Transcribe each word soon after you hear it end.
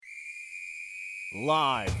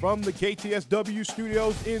Live from the KTSW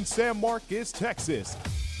studios in San Marcos, Texas,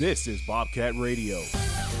 this is Bobcat Radio.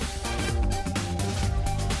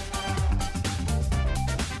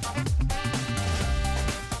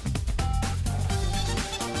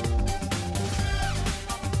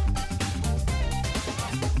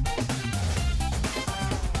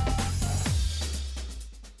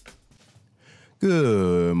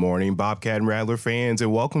 Good morning, Bobcat and Rattler fans,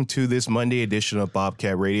 and welcome to this Monday edition of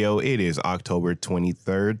Bobcat Radio. It is October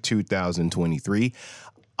 23rd, 2023.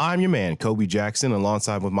 I'm your man, Koby Jackson,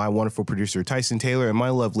 alongside with my wonderful producer, Tyson Taylor, and my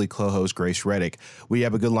lovely co-host, Grace Reddic. We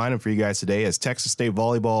have a good lineup for you guys today as Texas State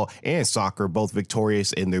Volleyball and soccer both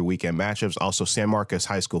victorious in their weekend matchups. Also, San Marcos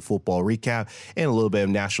High School Football recap and a little bit of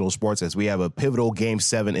national sports as we have a pivotal Game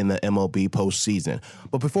 7 in the MLB Postseason.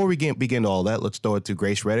 But before we begin all that, let's throw it to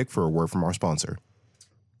Grace Reddic for a word from our sponsor.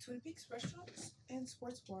 Twin Peaks Restaurants and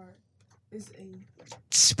Sports Bar is a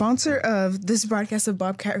sponsor of this broadcast of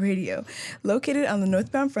Bobcat Radio, located on the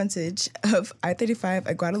northbound frontage of I-35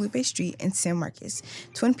 at Guadalupe Street in San Marcos.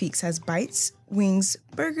 Twin Peaks has bites, wings,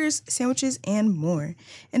 burgers, sandwiches, and more.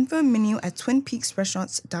 Info and menu at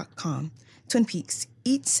twinpeaksrestaurants.com. Twin Peaks,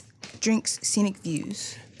 eats, drinks, scenic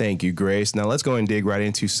views. Thank you, Grace. Now let's go and dig right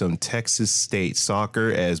into some Texas State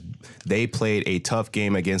soccer as they played a tough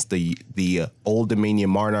game against the Old Dominion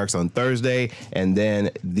Monarchs on Thursday and then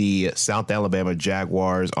the South Alabama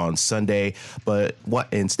Jaguars on Sunday. But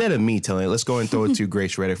instead of me telling it, let's go and throw it to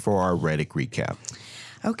Grace Reddic for our Reddic Recap.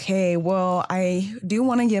 Okay, well, I do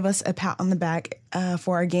want to give us a pat on the back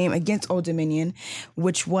for our game against Old Dominion,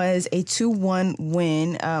 which was a 2-1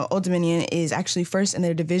 win. Old Dominion is actually first in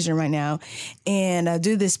their division right now, and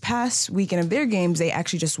due to this past weekend of their games, they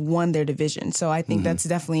actually just won their division. So I think that's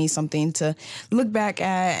definitely something to look back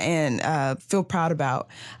at and feel proud about.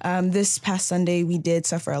 This past Sunday, we did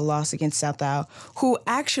suffer a loss against South Al, who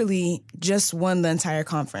actually just won the entire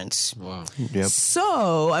conference. Wow. Yep.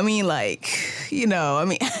 So, I mean,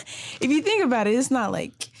 if you think about it, it's not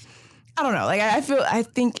like, I don't know. I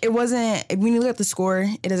think it wasn't, when you look at the score,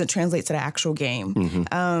 it doesn't translate to the actual game.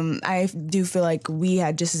 I do feel like we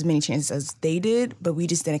had just as many chances as they did, but we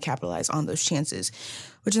just didn't capitalize on those chances,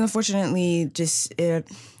 which unfortunately it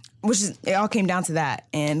all came down to that,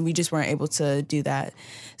 and we just weren't able to do that.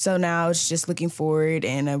 So now it's just looking forward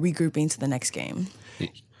and regrouping to the next game.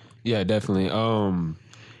 Yeah, definitely.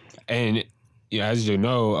 And yeah, as you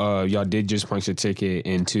know, y'all did just punch a ticket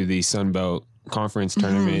into the Sun Belt Conference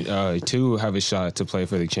tournament to have a shot to play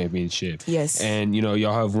for the championship. Yes. And,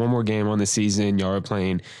 y'all have one more game on the season. Y'all are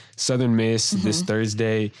playing Southern Miss this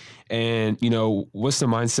Thursday. And, what's the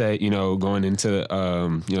mindset, going into,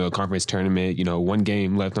 conference tournament, one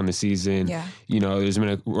game left on the season. Yeah. There's been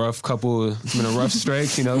a rough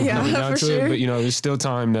stretch, coming down to it. But, there's still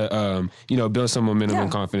time to, build some momentum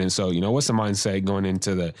and confidence. So, what's the mindset going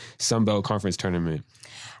into the Sun Belt Conference tournament?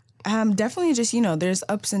 Definitely just, there's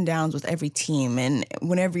ups and downs with every team. And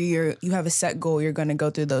whenever you have a set goal, you're going to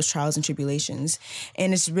go through those trials and tribulations.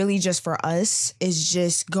 And it's really just for us, is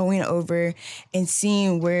just going over and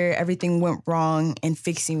seeing where everything went wrong and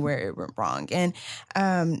fixing where it went wrong. And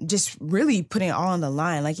just really putting it all on the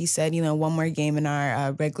line. Like you said, one more game in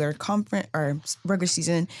our regular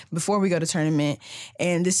season before we go to tournament.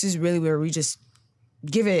 And this is really where we just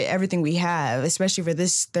give it everything we have, especially for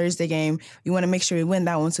this Thursday game. We want to make sure we win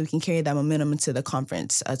that one so we can carry that momentum into the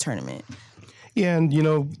conference tournament. Yeah, and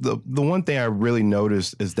the one thing I really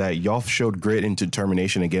noticed is that y'all showed grit and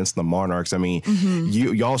determination against the Monarchs. I mean,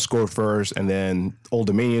 y'all scored first, and then Old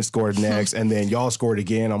Dominion scored next, and then y'all scored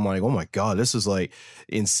again. I'm like, oh my God, this is like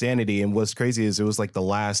insanity. And what's crazy is it was like the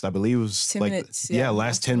last, I believe it was 10 minutes,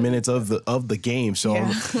 last 10 minutes of the game. So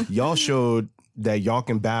y'all showed that y'all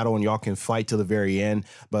can battle and y'all can fight to the very end.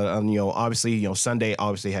 But obviously, Sunday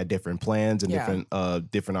obviously had different plans and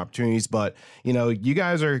different opportunities. But you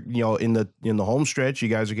guys are in the home stretch. You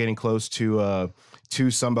guys are getting close to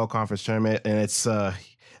Sun Belt Conference tournament, and it's I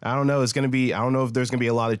don't know. I don't know if there's gonna be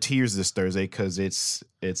a lot of tears this Thursday because it's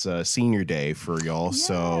senior day for y'all. Yeah,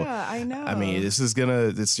 so I know. I mean, this is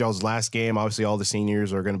y'all's last game. Obviously, all the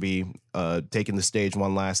seniors are gonna be taking the stage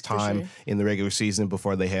one last time in the regular season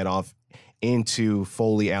before they head off into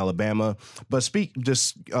Foley, Alabama. But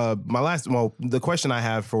the question I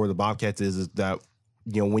have for the Bobcats is that,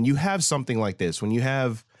 when you have something like this, when you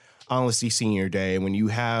have honestly senior day, when you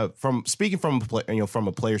have from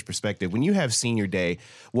a player's perspective, when you have senior day,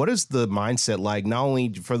 what is the mindset like, not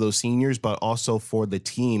only for those seniors, but also for the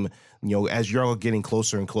team, as you're all getting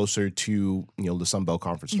closer and closer to, the Sun Belt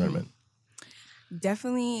Conference tournament?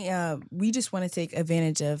 Definitely, we just want to take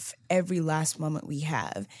advantage of every last moment we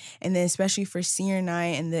have. And then especially for senior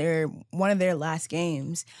night and one of their last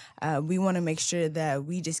games, we want to make sure that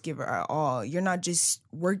we just give it our all. You're not just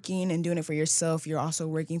working and doing it for yourself, you're also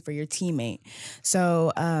working for your teammate.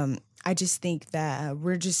 So I just think that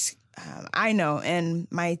we're just... I know, and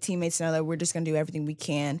my teammates know that we're just going to do everything we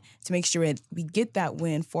can to make sure we get that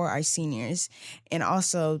win for our seniors, and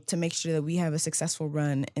also to make sure that we have a successful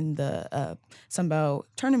run in the Sunbelt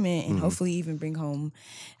tournament and hopefully even bring home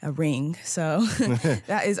a ring. So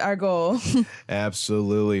that is our goal.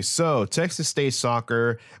 Absolutely. So Texas State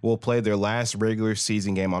Soccer will play their last regular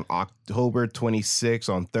season game on October 26th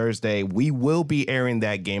on Thursday. We will be airing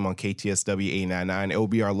that game on KTSW 899. It will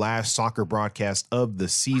be our last soccer broadcast of the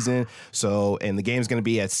season. So, and the game is going to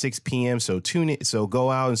be at 6 p.m. So tune in. So go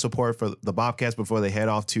out and support for the Bobcats before they head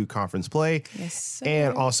off to conference play. Yes, sir.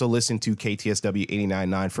 And also listen to KTSW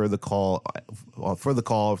 899 for the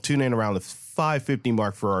call. Tune in around the 5:50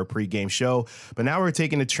 mark for our pregame show. But now we're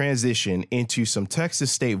taking a transition into some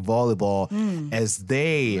Texas State volleyball as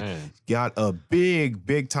they got a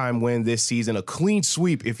big time win this season, a clean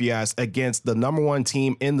sweep, if you ask, against the number one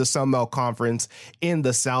team in the Sun Belt Conference in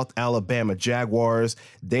the South Alabama Jaguars.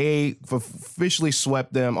 They officially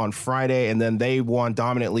swept them on Friday, and then they won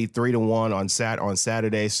dominantly 3-1 on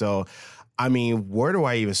Saturday. So, I mean, where do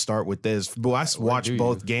I even start with this? But I watched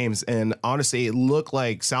both games, and honestly, it looked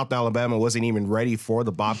like South Alabama wasn't even ready for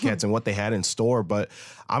the Bobcats and what they had in store. But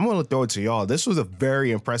I'm going to throw it to y'all. This was a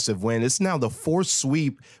very impressive win. It's now the fourth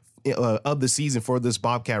sweep of the season for this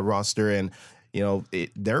Bobcat roster, and you know,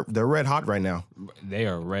 they're red hot right now. They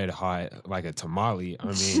are red hot like a tamale. I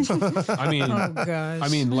mean, Oh gosh. I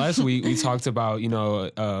mean, last week we talked about, you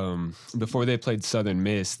know, before they played Southern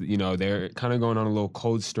Miss, you know, they're kind of going on a little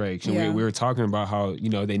cold stretch. And we were talking about how, you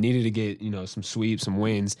know, they needed to get, you know, some sweeps, some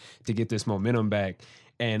wins to get this momentum back.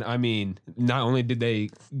 And I mean, not only did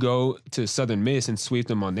they go to Southern Miss and sweep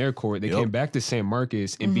them on their court, they came back to San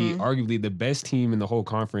Marcos and beat arguably the best team in the whole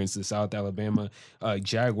conference, the South Alabama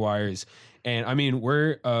Jaguars. And I mean,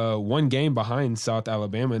 we're one game behind South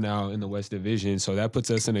Alabama now in the West Division, so that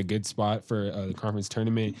puts us in a good spot for the conference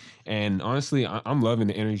tournament. And honestly, I'm loving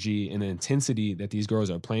the energy and the intensity that these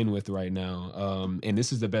girls are playing with right now. And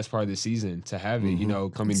this is the best part of the season to have it, you know,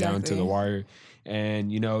 coming down to the wire.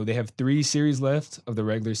 And, you know, they have 3 series left of the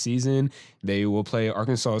regular season. They will play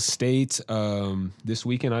Arkansas State this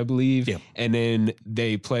weekend, I believe. Yeah. And then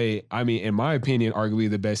they play, I mean, in my opinion, arguably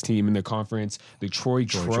the best team in the conference, the Troy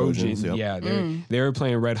Trojans. Yep. Yeah, they're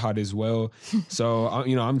playing red hot as well. So,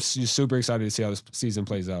 you know, I'm just super excited to see how this season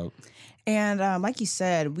plays out. And like you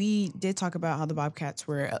said, we did talk about how the Bobcats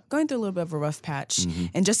were going through a little bit of a rough patch.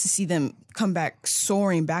 And just to see them come back,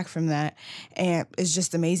 soaring back from that, and it's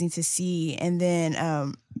just amazing to see. And then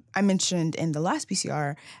I mentioned in the last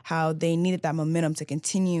PCR how they needed that momentum to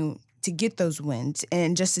continue to get those wins,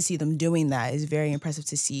 and just to see them doing that is very impressive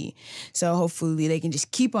to see. So hopefully they can just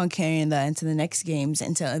keep on carrying that into the next games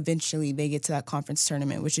until eventually they get to that conference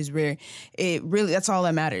tournament, which is where it really, that's all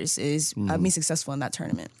that matters, is being successful in that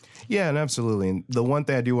tournament. Yeah, and absolutely. And the one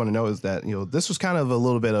thing I do want to know is that, you know, this was kind of a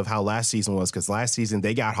little bit of how last season was, because last season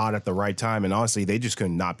they got hot at the right time, and honestly, they just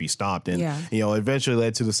could not be stopped. And, you know, eventually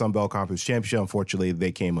led to the Sun Belt Conference Championship. Unfortunately,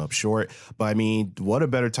 they came up short. But, I mean, what a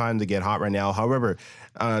better time to get hot right now. However,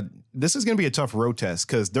 this is going to be a tough road test,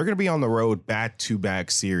 because they're going to be on the road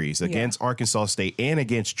back-to-back series against Arkansas State and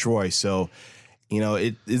against Troy. So, you know,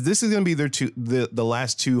 this is going to be the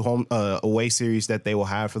last 2 home away series that they will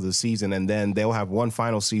have for the season, and then they'll have one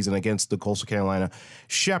final season against the Coastal Carolina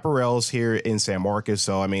Chaparrals here in San Marcos.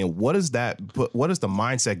 So, I mean, what is the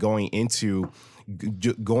mindset going into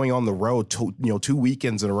going on the road, 2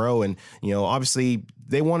 weekends in a row? And, you know, obviously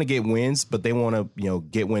they want to get wins, but they want to, you know,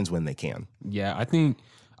 get wins when they can. Yeah, I think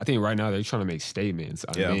right now they're trying to make statements.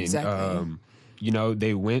 I mean, exactly. You know,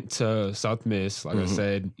 they went to South Miss, like I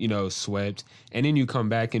said, you know, swept, and then you come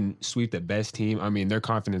back and sweep the best team. I mean, their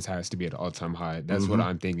confidence has to be at an all-time high. That's what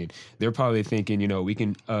I'm thinking. They're probably thinking, you know, we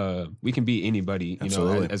can beat anybody, you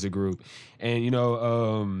know, as a group. And, you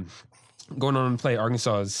know, going on to play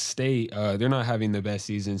Arkansas State, they're not having the best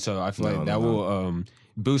season, so I feel like that will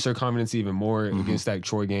boost their confidence even more against that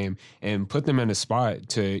Troy game and put them in a spot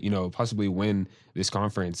to, you know, possibly win this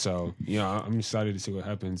conference. So, you know, I'm excited to see what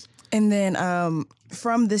happens. And then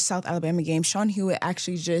from this South Alabama game, Sean Hewitt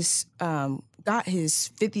actually just got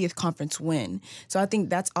his 50th conference win. So I think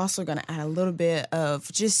that's also going to add a little bit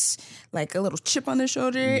of just like a little chip on their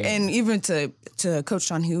shoulder. And even to Coach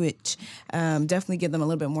Sean Hewitt, definitely give them a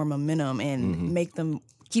little bit more momentum and make them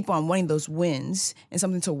keep on wanting those wins and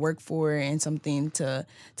something to work for and something to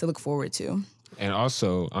look forward to. And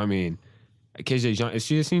also, I mean, KJ John, is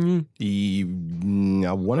she a senior?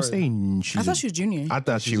 I want to say I thought she was junior. I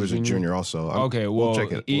thought she was a junior also. Okay, well, we'll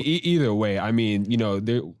check it. Either way, I mean,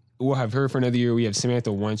 we'll have her for another year. We have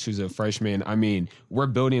Samantha Wunsch, who's a freshman. I mean, we're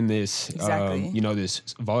building this, Exactly. this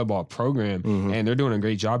volleyball program, and they're doing a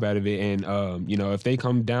great job out of it. And, if they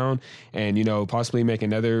come down and, possibly make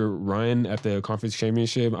another run at the conference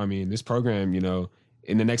championship, I mean, this program,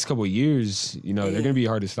 in the next couple of years, they're going to be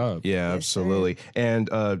hard to stop. Yeah, absolutely. And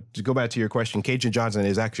to go back to your question, Cajun Johnson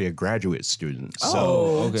is actually a graduate student.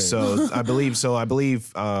 Oh, So I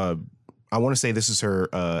believe I want to say this is her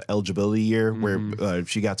eligibility year where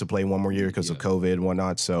she got to play one more year because of COVID and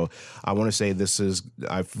whatnot. So I want to say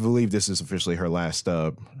I believe this is officially her last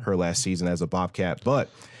season as a Bobcat. But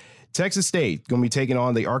Texas State going to be taking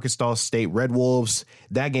on the Arkansas State Red Wolves.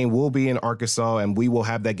 That game will be in Arkansas, and we will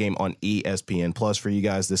have that game on ESPN Plus for you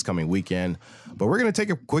guys this coming weekend. But we're going to take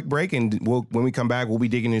a quick break, and when we come back, we'll be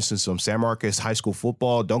digging into some San Marcos high school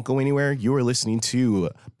football. Don't go anywhere. You are listening to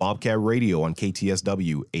Bobcat Radio on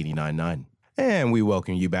KTSW 89.9. And we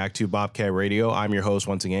welcome you back to Bobcat Radio. I'm your host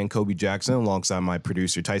once again, Koby Jackson, alongside my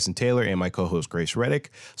producer Tyson Taylor and my co-host Grace Reddic.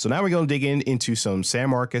 So now we're going to dig into some San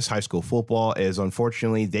Marcos high school football, as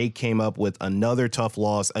unfortunately they came up with another tough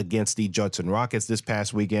loss against the Judson Rockets this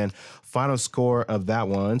past weekend. Final score of that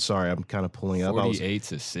one, sorry, I'm kind of pulling up.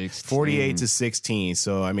 48-16. 48-16.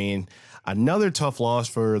 So, I mean, another tough loss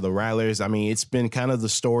for the Rattlers. I mean, it's been kind of the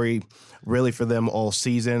story really for them all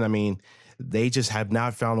season. I mean, they just have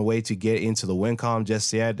not found a way to get into the win column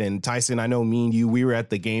just yet. And Tyson, I know me and you, we were at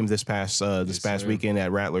the game this past weekend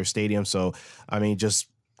at Rattler Stadium. So, I mean, just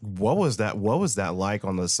what was that like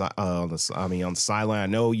on the sideline? I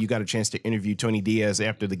know you got a chance to interview Tony Diaz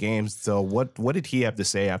after the game. So what did he have to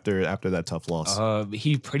say after that tough loss?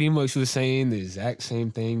 He pretty much was saying the exact same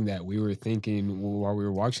thing that we were thinking while we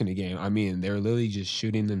were watching the game. I mean, they're literally just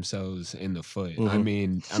shooting themselves in the foot. I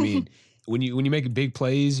mean. When you make big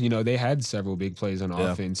plays, they had several big plays on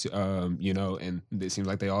offense, and it seems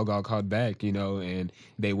like they all got caught back, and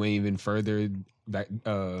they went even further back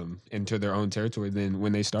into their own territory than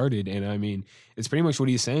when they started. And I mean, it's pretty much what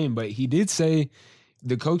he's saying. But he did say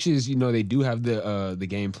the coaches, they do have the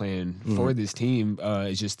game plan for this team.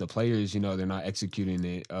 It's just the players, they're not executing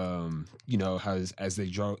it, as they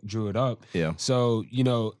drew it up. Yeah. So,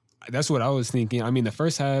 that's what I was thinking. I mean, the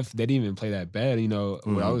first half, they didn't even play that bad.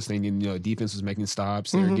 What I was thinking, defense was making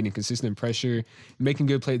stops. They were getting consistent pressure, making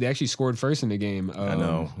good play. They actually scored first in the game. I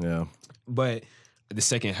know, yeah. But the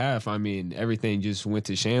second half, I mean, everything just went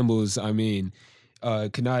to shambles. I mean,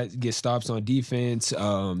 could not get stops on defense.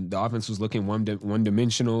 The offense was looking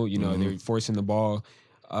one-dimensional. They were forcing the ball.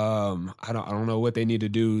 I don't know what they need to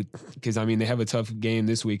do because, I mean, they have a tough game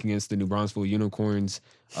this week against the New Braunfels Unicorns.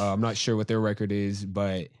 I'm not sure what their record is,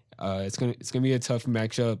 but it's gonna be a tough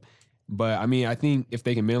matchup. But I mean, I think if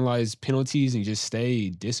they can minimize penalties and just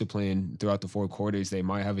stay disciplined throughout the four quarters, they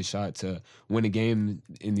might have a shot to win a game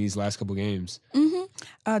in these last couple games.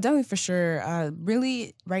 Definitely, for sure.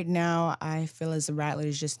 Really, right now, I feel as the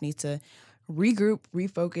Rattlers just need to regroup,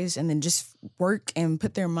 refocus, and then just work and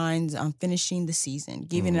put their minds on finishing the season,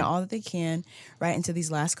 giving it all that they can right into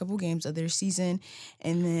these last couple games of their season.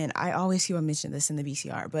 And then I always hear I mention this in the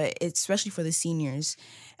BCR, but it's especially for the seniors.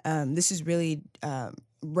 This is really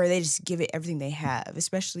where they just give it everything they have,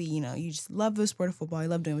 especially, you just love the sport of football. You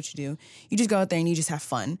love doing what you do. You just go out there and you just have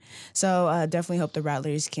fun. So definitely hope the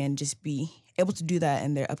Rattlers can just be able to do that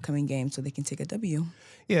in their upcoming game so they can take a W.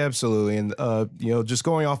 Yeah, absolutely. And, just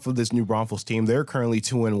going off of this New Braunfels team, they're currently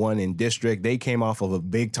 2-1 in district. They came off of a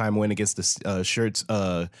big-time win against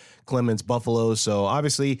the Clemens Buffaloes. So,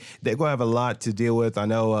 obviously, they're going to have a lot to deal with. I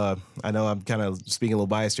know I'm kind of speaking a little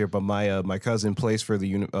biased here, but my cousin plays for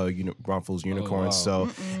the Braunfels Unicorns. Oh,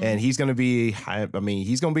 wow. So, and he's going to be,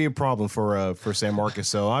 he's going to be a problem for San Marcos.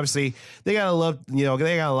 So, obviously, they got a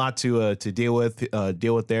lot to deal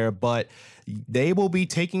with there. But they will be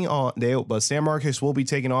taking on San Marcos will be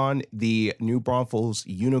taking on the New Braunfels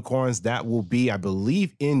Unicorns. That will be, I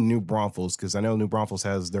believe, in New Braunfels, because I know New Braunfels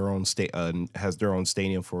has their own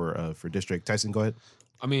stadium for district. Tyson, go ahead.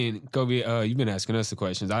 I mean, Koby, you've been asking us the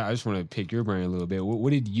questions. I just want to pick your brain a little bit.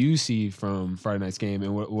 What did you see from Friday night's game,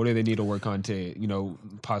 and what do they need to work on to,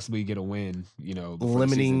 possibly get a win?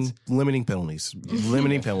 Limiting penalties,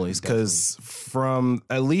 because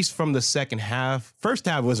at least from the second half, first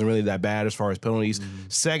half wasn't really that bad as far as penalties.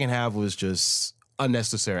 Second half was just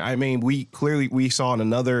unnecessary. I mean, we saw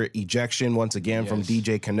another ejection once again from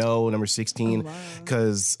DJ Cano, number 16,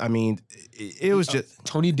 because I mean, it was just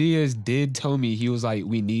Tony Diaz did tell me, he was like,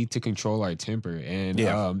 we need to control our temper, and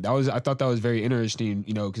I thought that was very interesting,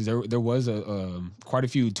 you know, because there was quite a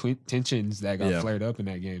few tensions that got flared up in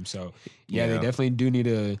that game. So they definitely do need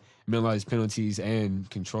to minimize penalties and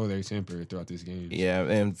control their temper throughout this game. Yeah,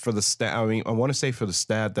 and for the stat, I mean, I want to say for the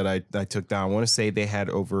stat that I took down, I want to say they had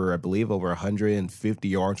over 150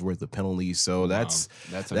 yards worth of penalties. So that's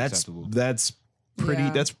unacceptable. That's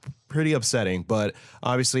pretty upsetting. But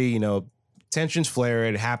obviously, you know, tensions flare.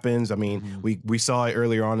 It happens. I mean, we saw it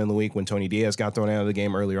earlier on in the week when Tony Diaz got thrown out of the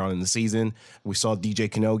game earlier on in the season. We saw DJ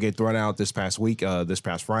Cano get thrown out this past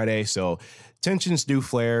Friday. So tensions do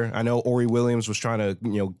flare. I know Ori Williams was trying to,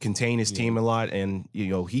 you know, contain his team a lot, and you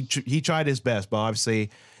know he tried his best, but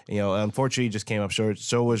obviously, you know, unfortunately, he just came up short.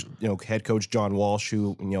 So was, you know, head coach John Walsh,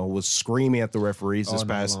 who, you know, was screaming at the referees this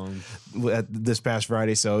past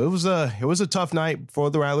Friday. So it was a tough night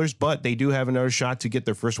for the Rattlers, but they do have another shot to get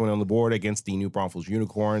their first one on the board against the New Braunfels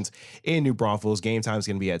Unicorns in New Braunfels. Game time is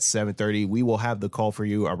going to be at 7:30. We will have the call for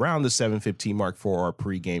you around the 7:15 mark for our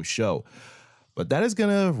pregame show. But that is going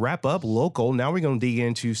to wrap up local. Now we're going to dig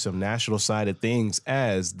into some national side of things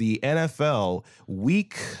as the NFL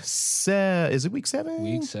is it week 7?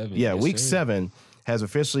 Week 7. Yeah, yes, week sir. 7 has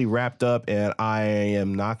officially wrapped up, and I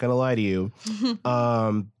am not going to lie to you.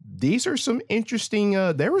 These are some interesting,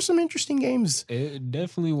 there were some interesting games. It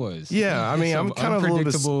definitely was. Yeah, I mean, I'm kind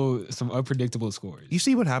of some unpredictable scores. You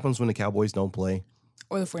see what happens when the Cowboys don't play?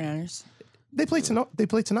 Or the 49ers. They play tonight. They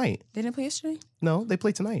They didn't play yesterday? No, they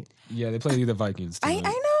play tonight. Yeah, they play the Vikings tonight.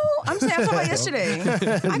 I know. I'm talking about yesterday.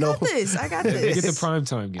 I got this. They get the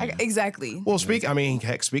primetime game. Exactly. Well, speaking of the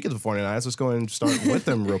 49ers, let's go ahead and start with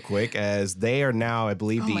them real quick, as they are now, I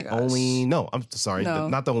believe, not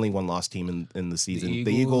the only one-loss team in the season.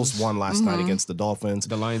 The Eagles won last night against the Dolphins.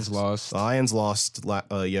 The Lions lost. The Lions lost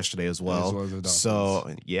yesterday as well.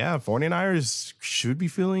 So, yeah, 49ers should be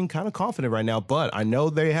feeling kind of confident right now, but I know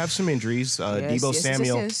they have some injuries.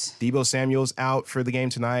 Deebo Samuel's out for the game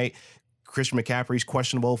tonight. Christian McCaffrey's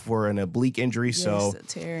questionable for an oblique injury. So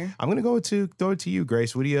I'm going to throw it to you,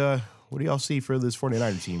 Grace. What do y'all see for this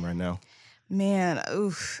 49er team right now? Man,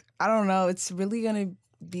 I don't know. It's really going to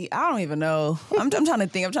be, I don't even know. I'm trying to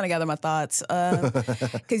think. I'm trying to gather my thoughts.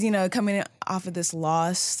 Because, you know, coming off of this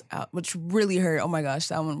loss, which really hurt. Oh my gosh,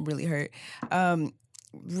 that one really hurt.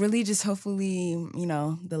 Really just hopefully, you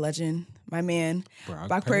know, the legend, my man,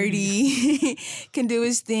 Brock Purdy can do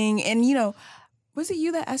his thing. And, you know, was it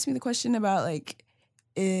you that asked me the question about, like,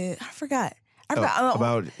 I forgot.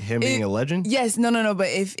 About him being a legend? Yes. No. But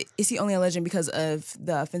is he only a legend because of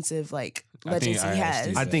the offensive, like, legends he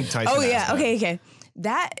has? I think Tyson. Oh, yeah. Okay.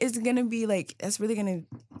 That is going to be, like, that's really going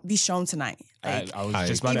to be shown tonight. Like, I was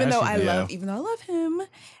just about even to though ask you. even though I love him,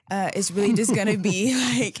 it's really just going to be,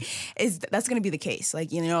 like, that's going to be the case.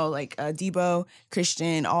 Like, you know, like, Deebo,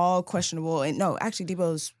 Christian, all questionable. And no, actually,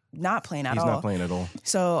 Deebo's not playing at all. He's not playing at all.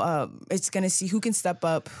 So it's going to see who can step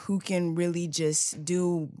up, who can really just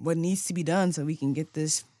do what needs to be done so we can get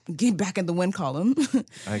back in the win column.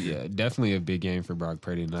 Yeah, definitely a big game for Brock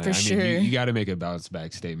Purdy tonight. For sure. You got to make a bounce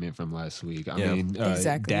back statement from last week. I mean,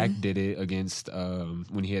 exactly. Dak did it against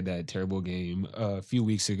when he had that terrible game a few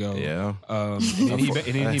weeks ago. Yeah. And then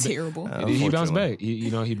he bounced back.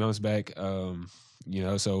 He bounced back. You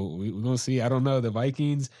know, so we're gonna see. I don't know. The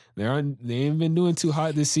Vikings, they ain't been doing too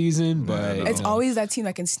hot this season, but it's always that team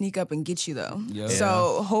that can sneak up and get you, though. Yep.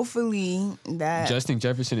 So hopefully that Justin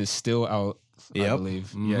Jefferson is still out. I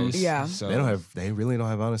believe. Yes. Yeah. So they really don't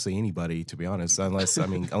have honestly anybody, to be honest. Unless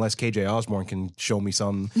KJ Osborne can show me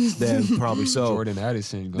something, then probably so. Jordan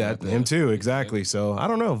Addison. Him too, exactly. So I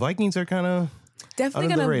don't know. Vikings are kind of definitely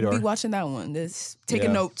gonna be watching that one. Just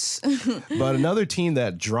taking notes. But another team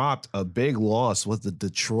that dropped a big loss was the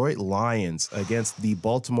Detroit Lions against the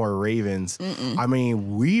Baltimore Ravens. I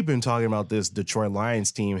mean, we've been talking about this Detroit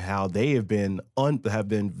Lions team, how they have been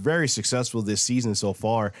very successful this season so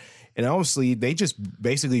far. And honestly, they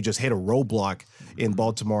basically hit a roadblock in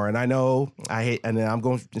Baltimore. And I know and then I'm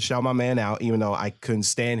going to shout my man out, even though I couldn't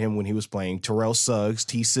stand him when he was playing. Terrell Suggs,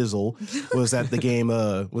 T-Sizzle, was at the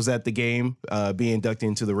game, being inducted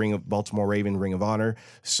into the Baltimore Raven Ring of Honor.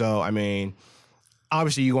 So, I mean,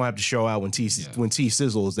 obviously you're going to have to show out when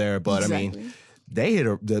T-Sizzle is there. But, exactly. I mean,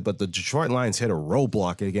 but the Detroit Lions hit a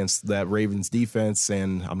roadblock against that Ravens defense,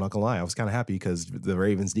 and I'm not gonna lie, I was kind of happy because the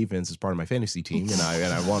Ravens defense is part of my fantasy team, and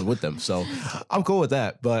I won with them, so I'm cool with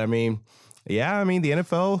that. But I mean, the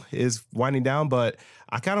NFL is winding down, but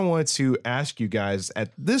I kind of wanted to ask you guys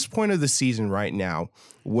at this point of the season right now,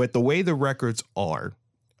 with the way the records are,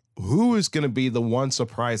 who is going to be the one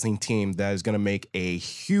surprising team that is going to make a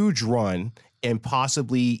huge run and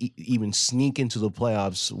possibly even sneak into the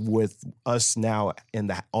playoffs with us now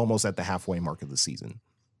almost at the halfway mark of the season?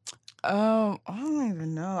 I don't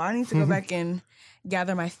even know. I need to go back and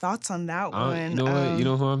gather my thoughts on that one. You know what? You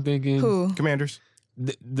know who I'm thinking? Who? Commanders.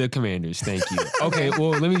 The Commanders. Thank you. Okay,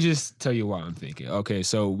 well, let me just tell you why I'm thinking. Okay,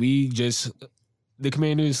 so the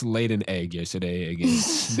Commanders laid an egg yesterday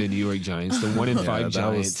against the New York Giants, the 1-5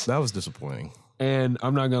 Giants. That was disappointing. And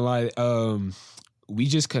I'm not gonna lie, we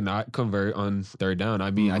just could not convert on third down.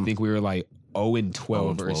 I mean, I think we were like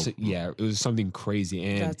 0-12 yeah, it was something crazy.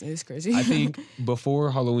 And that is crazy. I think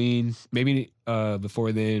before Halloween, maybe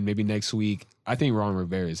before then, maybe next week, I think Ron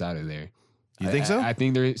Rivera is out of there. You think so? I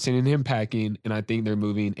think they're sending him packing, and I think they're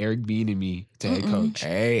moving Eric Bieniemy to head coach.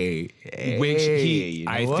 I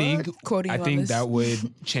think that would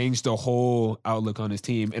change the whole outlook on his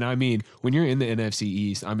team. And I mean, when you're in the NFC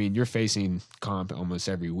East, I mean, you're facing comp almost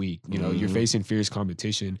every week. You know, you're facing fierce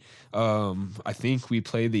competition. I think we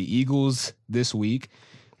play the Eagles this week,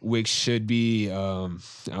 which should be I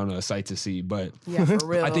don't know, a sight to see. But yeah, for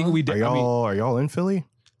real. I think we did. Are y'all in Philly?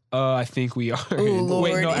 I think we are. Ooh,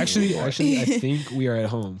 Lord. Wait, no, actually, I think we are at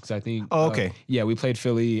home because I think. Oh, okay. Yeah, we played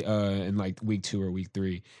Philly in like week 2 or week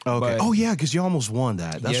 3. Okay. But, yeah, because you almost won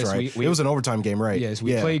that. That's right. It was an overtime game, right? Yes,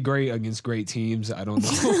 we played great against great teams. I don't know.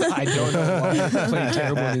 I don't know why we played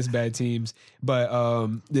terrible against bad teams. But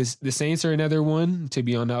the Saints are another one to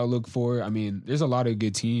be on the outlook for. I mean, there's a lot of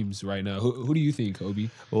good teams right now. Who do you think, Kobe?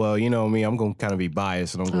 Well, you know me, I'm going to kind of be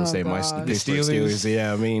biased, and I'm going to say my Steelers.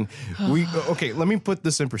 Yeah, I mean, let me put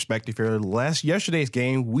this in perspective here. Yesterday's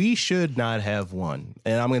game, we should not have won.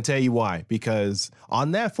 And I'm going to tell you why. Because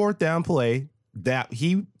on that fourth down play,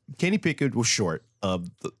 Kenny Pickett was short of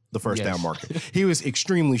the first down marker. He was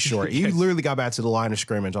extremely short. He literally got back to the line of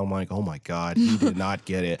scrimmage. I'm like, oh my God, he did not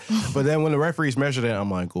get it. But then when the referees measured it, I'm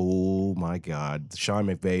like, oh my God, Sean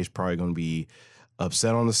McVay is probably going to be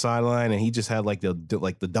upset on the sideline, and he just had like the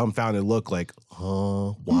dumbfounded look, like,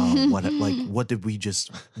 oh wow, what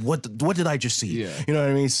did I just see? Yeah. You know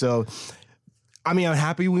what I mean? So, I mean, I'm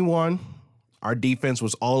happy we won. Our defense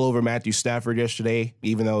was all over Matthew Stafford yesterday,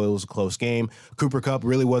 even though it was a close game. Cooper Kupp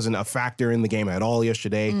really wasn't a factor in the game at all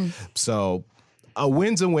yesterday. So a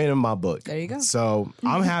win's a win in my book. There you go. So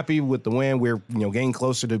I'm happy with the win. We're getting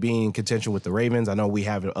closer to being in contention with the Ravens. I know we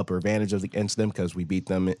have an upper advantage against them because we beat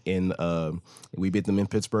them in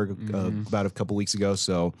Pittsburgh about a couple weeks ago.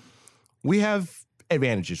 So we have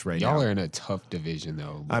advantages right now. Y'all are in a tough division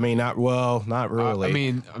though. I mean, not really.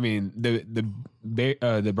 I mean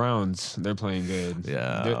the Browns, they're playing good.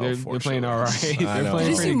 Yeah, they're playing all right. They're playing Did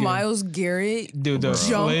you see pretty good. Myles Garrett the jump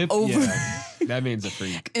flip, over? Yeah. That man's a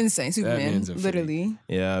freak. Insane, Superman, literally.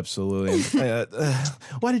 Yeah, absolutely.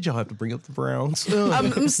 Why did y'all have to bring up the Browns?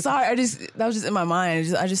 I'm sorry. That was just in my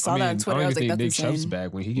mind. I just saw that on Twitter. I was like, that's Nick insane. Chubb's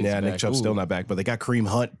back when he gets back. Nick Chubb's still not back, but they got Kareem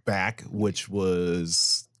Hunt back, which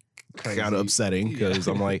was kind of upsetting because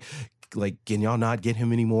I'm like, can y'all not get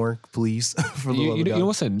him anymore, please? For the love of God. You know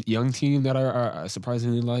what's a young team that are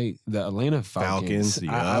surprisingly like the Atlanta Falcons?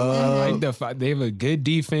 Yeah. They have a good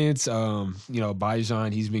defense.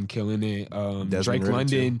 Bijan, he's been killing it. Drake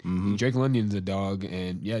London, Drake London's a dog,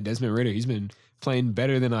 and Desmond Ridder, he's been playing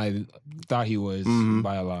better than I thought he was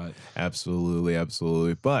by a lot.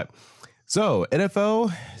 Absolutely. But so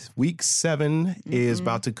NFL Week 7 is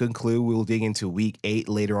about to conclude. We'll dig into Week 8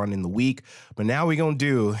 later on in the week, but now we're gonna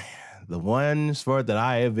do the one sport that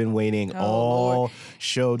I have been waiting all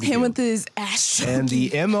show to him do. with his ass. And the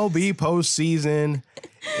MLB postseason,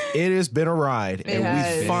 it has been a ride.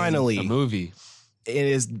 We finally a movie.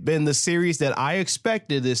 It has been the series that I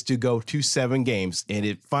expected this to go to 7 games, and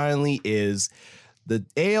it finally is. The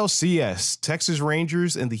ALCS, Texas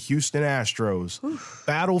Rangers and the Houston Astros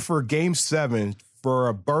battle for Game 7 for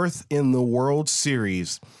a berth in the World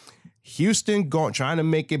Series. Houston trying to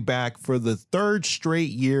make it back for the 3rd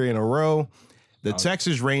straight year in a row. The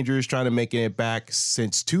Texas Rangers trying to make it back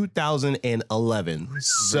since 2011.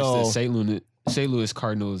 So St. Louis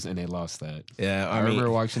Cardinals, and they lost that. Yeah, I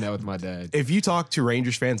remember watching that with my dad. If you talk to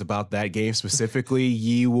Rangers fans about that game specifically,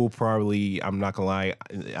 you will probably, I'm not going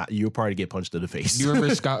to lie, you'll probably get punched in the face. Do you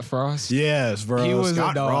remember Scott Frost? Yes, bro. He was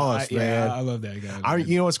Scott Frost, man. Yeah, I love that guy.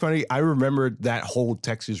 You know what's funny? I remember that whole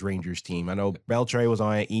Texas Rangers team. I know Beltre was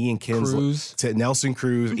on it, Ian Kinsler, Nelson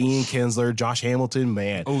Cruz, Ian Kinsler, Josh Hamilton,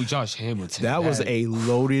 man. Oh, Josh Hamilton. That was a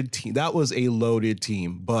loaded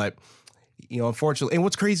team. But unfortunately, and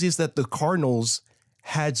what's crazy is that the Cardinals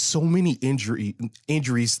had so many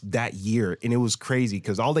injuries that year, and it was crazy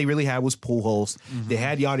because all they really had was Pujols. They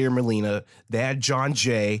had Yadier Molina. They had John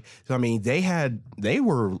Jay. I mean, at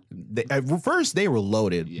first they were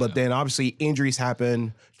loaded, but then obviously injuries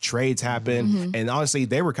happen, trades happen, and honestly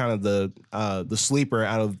they were kind of the sleeper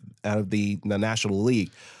out of the National League.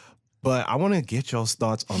 But I want to get y'all's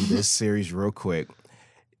thoughts on this series real quick.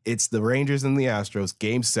 It's the Rangers and the Astros,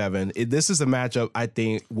 Game 7. This is a matchup I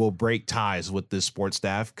think will break ties with this sports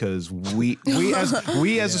staff because we as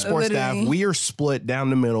a sports staff, we are split down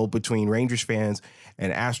the middle between Rangers fans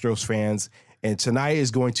and Astros fans. And tonight is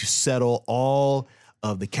going to settle all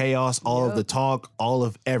of the chaos, all of the talk, all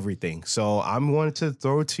of everything. So I'm going to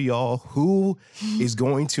throw it to y'all. Who is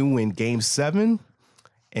going to win Game 7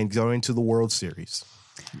 and go into the World Series?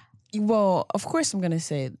 Well, of course I'm gonna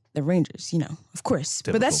say the Rangers, of course.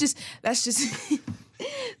 Typical. But that's just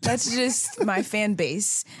that's just my fan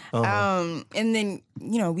base. And then,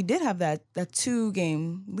 we did have that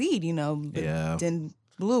 2-game lead, but then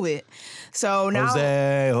blew it. So now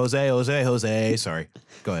Jose. Sorry.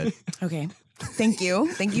 Go ahead. Okay. Thank you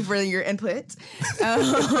for your input.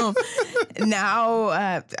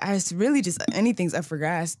 Now, it's really just anything's up for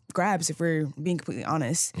grabs if we're being completely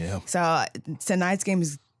honest. Yeah. So tonight's game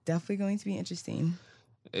is definitely going to be interesting.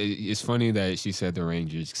 It's funny that she said the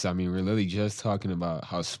Rangers because, I mean, we're literally just talking about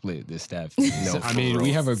how split this staff is. I mean,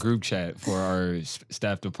 we have a group chat for our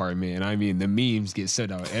staff department, and I mean, the memes get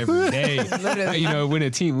sent out every day. When a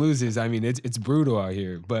team loses, I mean, it's brutal out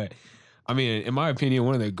here. But, I mean, in my opinion,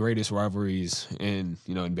 one of the greatest rivalries in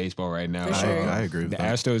baseball right now. Sure. I agree with the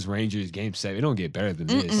that. Astros-Rangers Game 7. It don't get better than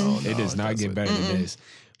this. It does not get better than this.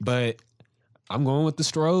 But I'm going with the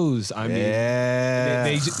Stros. I mean,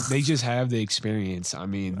 they just have the experience. I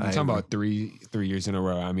mean, we're talking about three years in a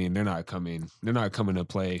row. I mean, they're not coming to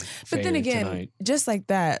play. But then again, tonight. Just like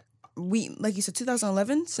that, like you said,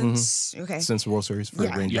 2011 since since the World Series for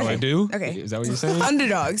Rangers. Yo, I do. Okay, is that what you're saying?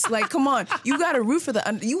 Underdogs, like, come on, you got to root for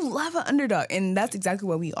you love an underdog, and that's exactly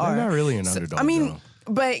what we are. They're not really an underdog. I mean. Though.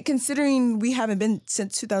 But considering we haven't been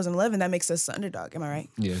since 2011, that makes us the underdog. Am I right?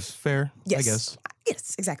 Yes. Fair. Yes. I guess.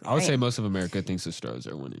 Yes, exactly. I would say most of America thinks the Stros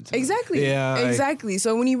are winning tonight. Exactly. Yeah. Exactly.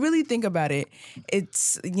 So when you really think about it,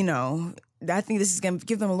 it's, I think this is going to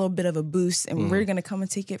give them a little bit of a boost, and we're going to come and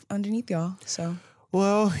take it underneath y'all. So.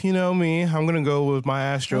 Well, you know me, I'm gonna go with my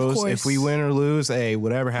Astros. If we win or lose, hey,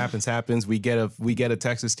 whatever happens, happens. We get a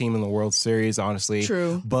Texas team in the World Series, honestly.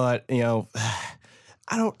 True. But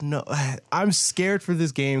I don't know. I'm scared for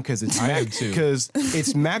this game because it's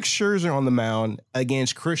Max Scherzer on the mound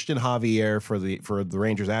against Christian Javier for the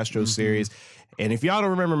Rangers Astros series. And if y'all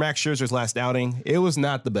don't remember Max Scherzer's last outing, it was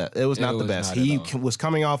not the best. It was not the best. He was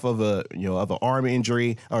coming off of an arm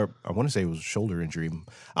injury, or I want to say it was a shoulder injury.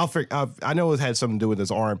 I know it had something to do with his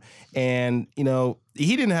arm, and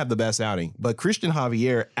he didn't have the best outing. But Christian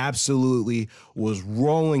Javier absolutely was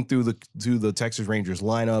rolling through the Texas Rangers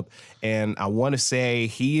lineup, and I want to say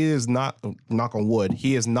he is not, knock on wood,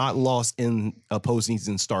 he has not lost in a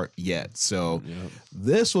postseason start yet. So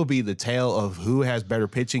this will be the tale of who has better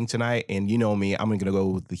pitching tonight. And me, I'm going to go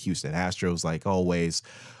with the Houston Astros like always.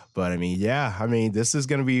 But this is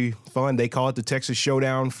going to be fun. They call it the Texas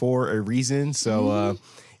Showdown for a reason. So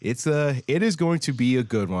it is going to be a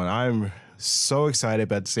good one. I'm so excited,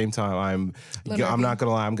 but at the same time, I'm not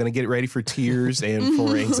gonna lie, I'm gonna get ready for tears and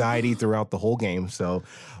for anxiety throughout the whole game. So,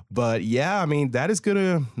 but that is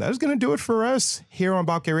gonna do it for us here on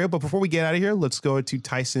Bobcat Radio. But before we get out of here, let's go to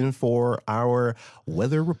Tyson for our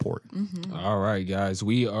weather report. All right, guys,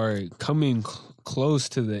 we are coming close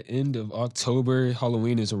to the end of October.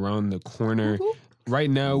 Halloween is around the corner. Right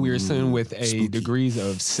now, we are sitting with degrees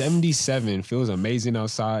of 77. Feels amazing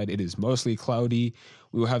outside. It is mostly cloudy.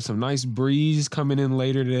 We will have some nice breeze coming in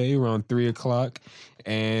later today around 3 o'clock.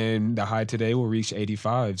 And the high today will reach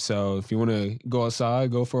 85. So if you want to go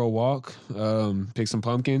outside, go for a walk, pick some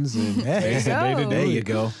pumpkins, and there you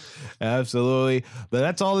go. Absolutely. But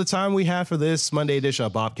that's all the time we have for this Monday edition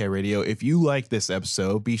of Bobcat Radio. If you like this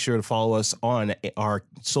episode, be sure to follow us on our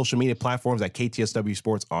social media platforms at KTSW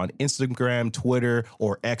Sports on Instagram, Twitter,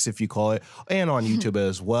 or X if you call it, and on YouTube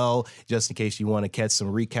as well, just in case you want to catch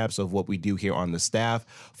some recaps of what we do here on the staff.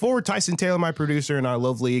 For Tyson Taylor, my producer, and our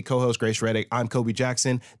lovely co-host Grace Reddic, I'm Koby Jackson.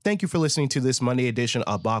 Thank you for listening to this Monday edition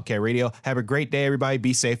of Bobcat Radio. Have a great day, everybody.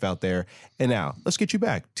 Be safe out there. And now, let's get you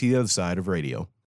back to the other side of radio.